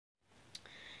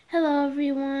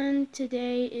everyone,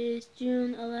 today is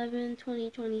June 11,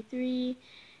 2023,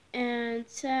 and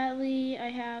sadly I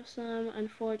have some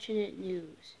unfortunate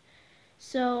news.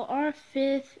 So our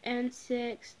 5th and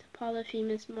 6th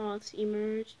Polyphemus moths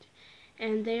emerged,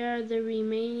 and they are the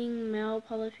remaining male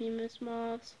Polyphemus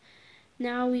moths.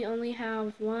 Now we only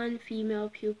have one female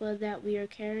pupa that we are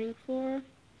caring for.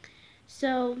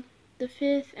 So the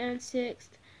 5th and 6th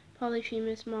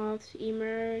Polyphemus moths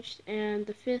emerged, and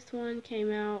the 5th one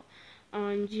came out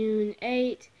on June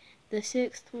 8th, the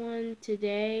 6th one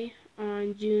today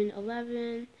on June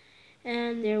 11th,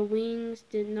 and their wings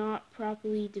did not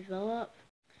properly develop.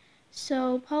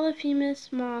 So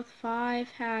Polyphemus moth 5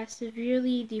 has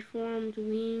severely deformed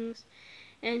wings,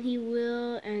 and he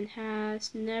will and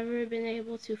has never been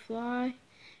able to fly.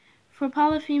 For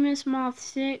Polyphemus moth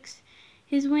 6,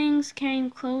 his wings came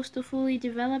close to fully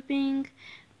developing,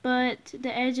 but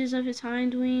the edges of his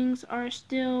hind wings are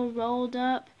still rolled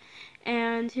up,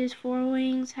 and his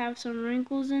forewings have some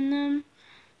wrinkles in them.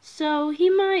 So he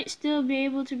might still be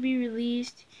able to be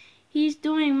released. He's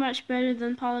doing much better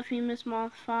than Polyphemus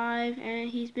moth 5,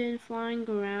 and he's been flying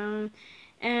around.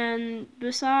 And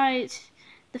besides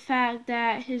the fact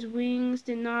that his wings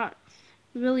did not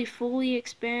really fully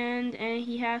expand and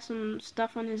he has some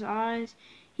stuff on his eyes,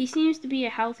 he seems to be a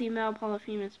healthy male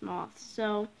Polyphemus moth.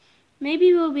 So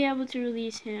maybe we'll be able to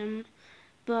release him,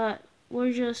 but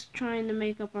we're just trying to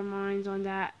make up our minds on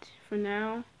that for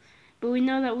now. But we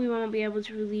know that we won't be able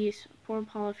to release poor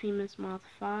Polyphemus moth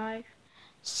 5.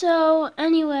 So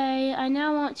anyway, I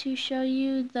now want to show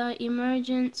you the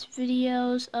emergence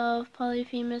videos of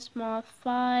Polyphemus moth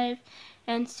 5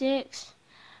 and 6.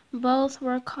 Both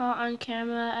were caught on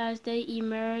camera as they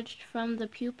emerged from the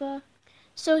pupa.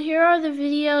 So here are the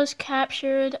videos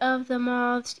captured of the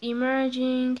moths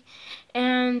emerging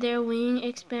and their wing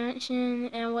expansion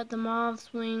and what the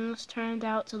moths' wings turned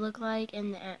out to look like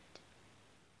in the end.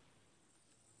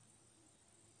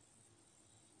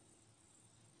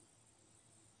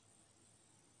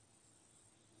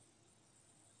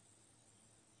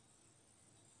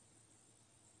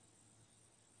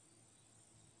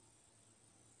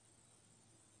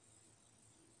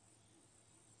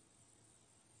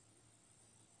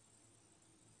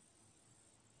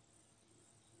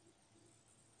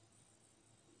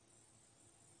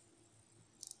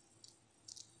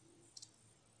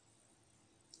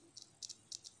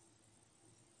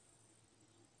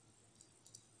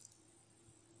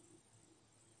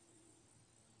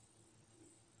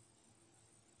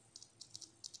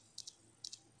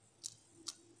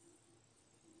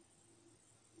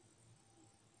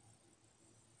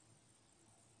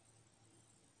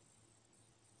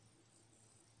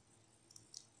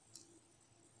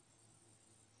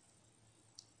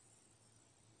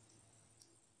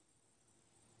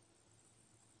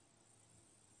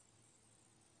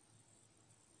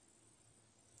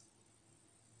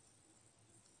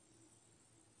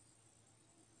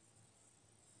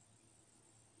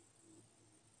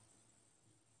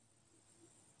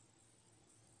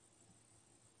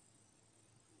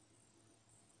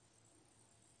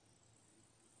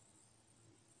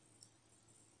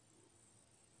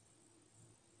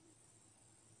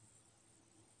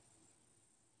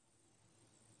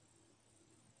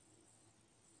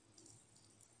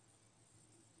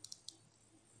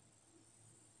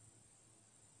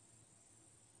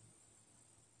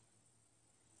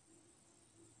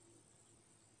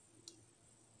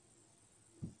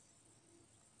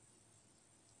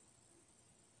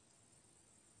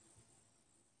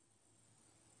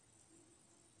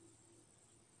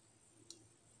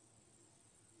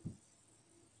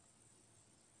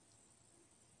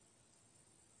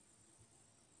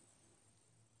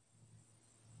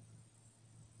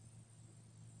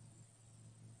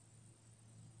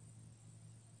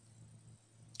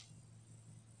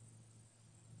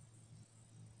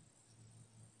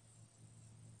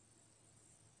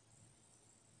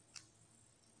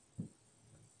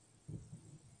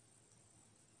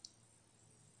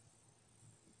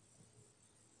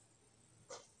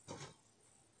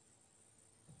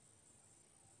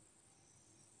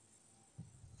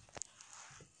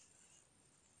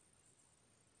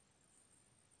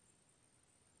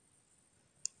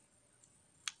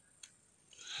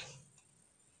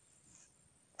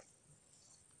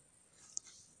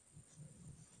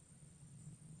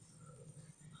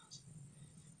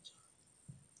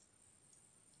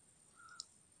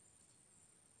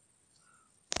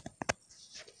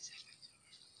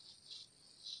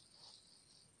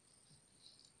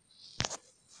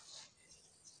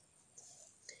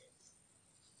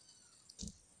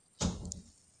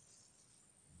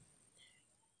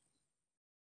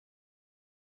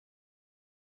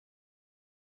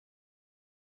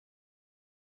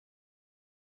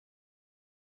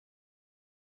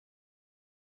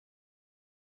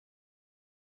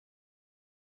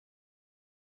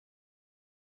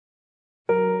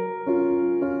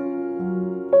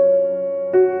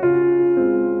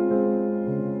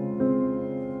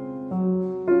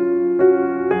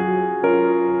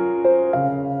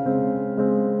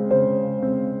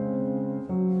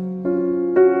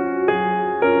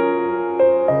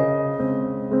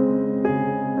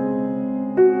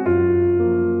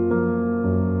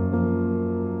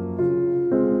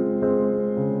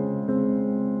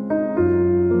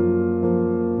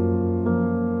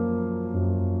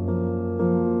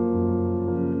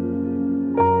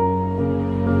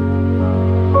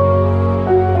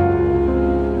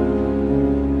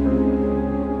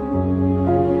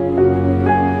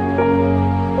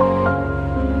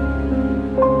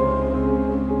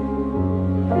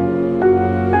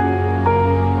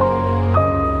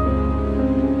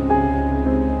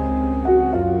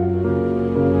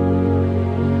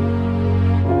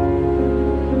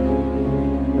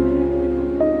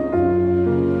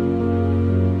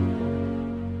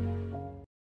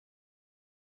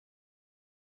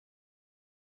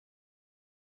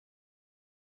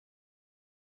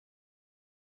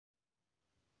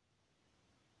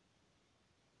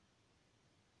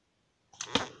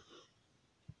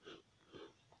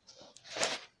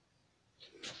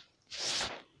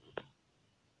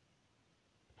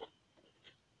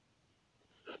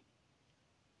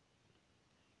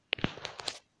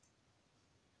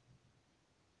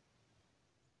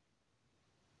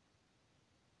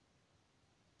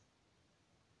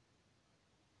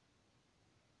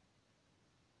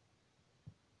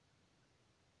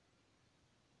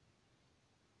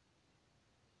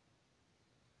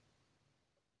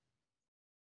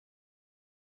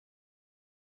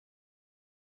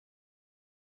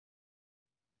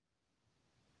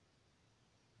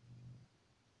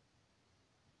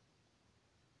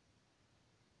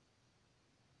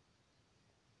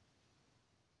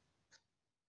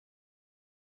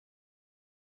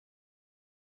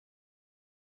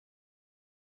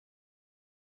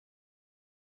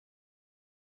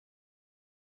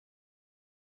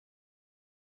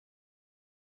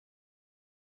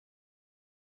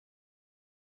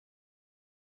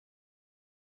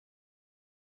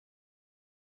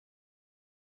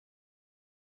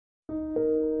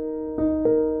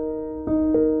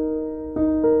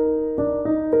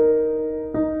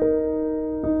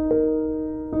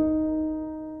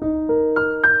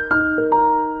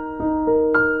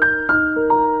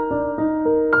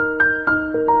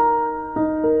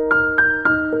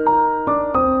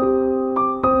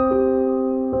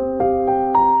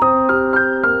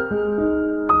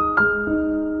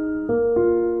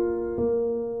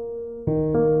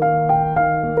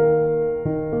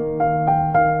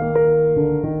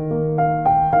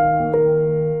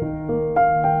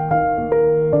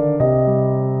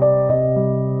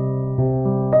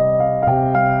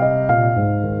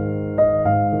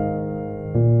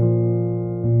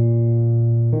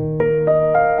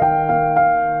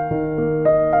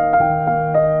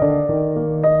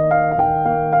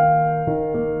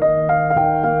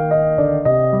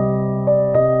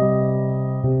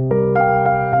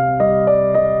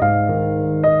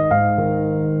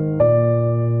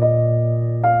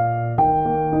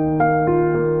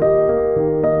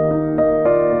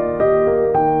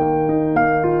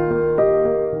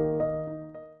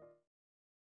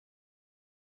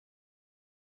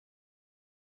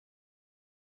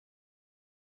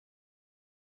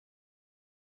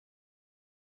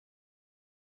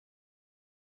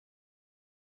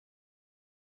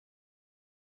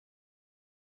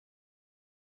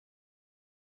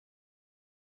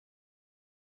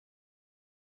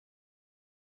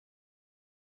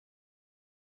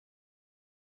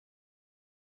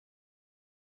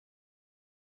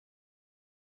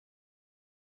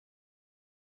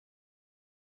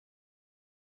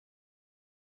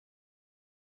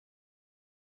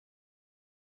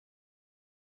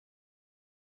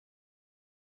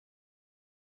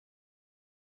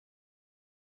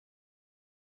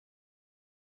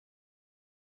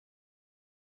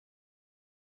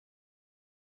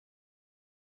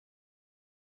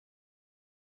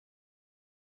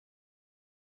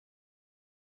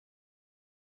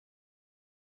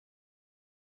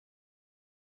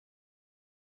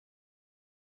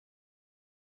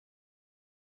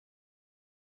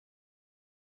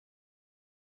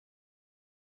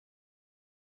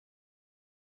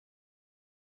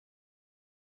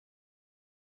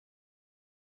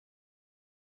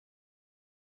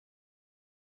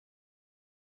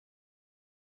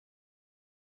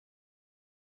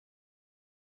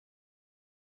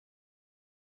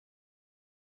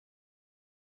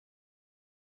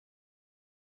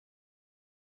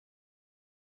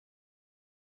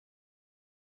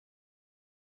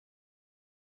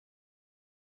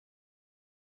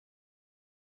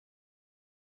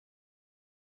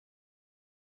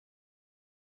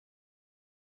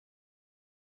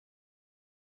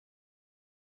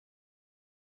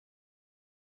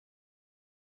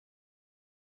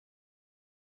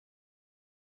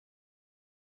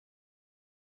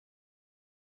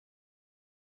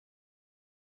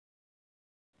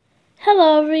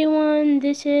 Hello everyone,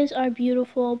 this is our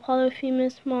beautiful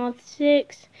Polyphemus Moth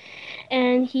 6,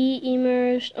 and he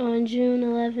emerged on June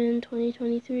 11,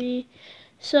 2023.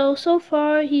 So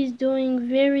far he's doing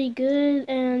very good,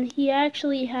 and he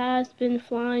actually has been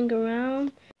flying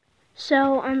around.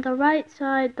 So on the right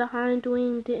side, the hind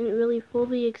wing didn't really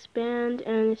fully expand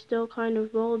and is still kind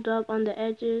of rolled up on the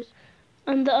edges.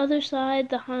 On the other side,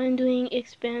 the hind wing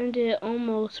expanded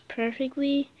almost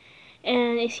perfectly,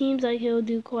 and it seems like he'll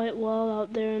do quite well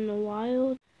out there in the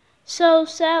wild. So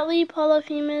sadly,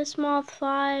 Polyphemus Moth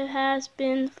 5 has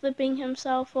been flipping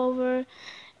himself over,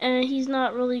 and he's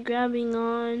not really grabbing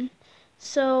on.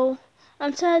 So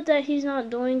I'm sad that he's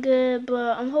not doing good,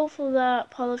 but I'm hopeful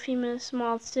that Polyphemus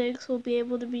Moth 6 will be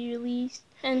able to be released,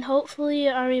 and hopefully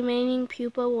our remaining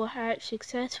pupa will hatch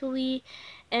successfully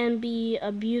and be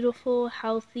a beautiful,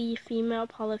 healthy female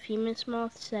Polyphemus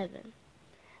Moth 7.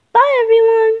 Bye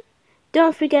everyone!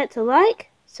 Don't forget to like,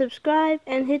 subscribe,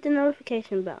 and hit the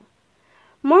notification bell.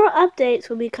 More updates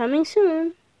will be coming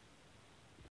soon.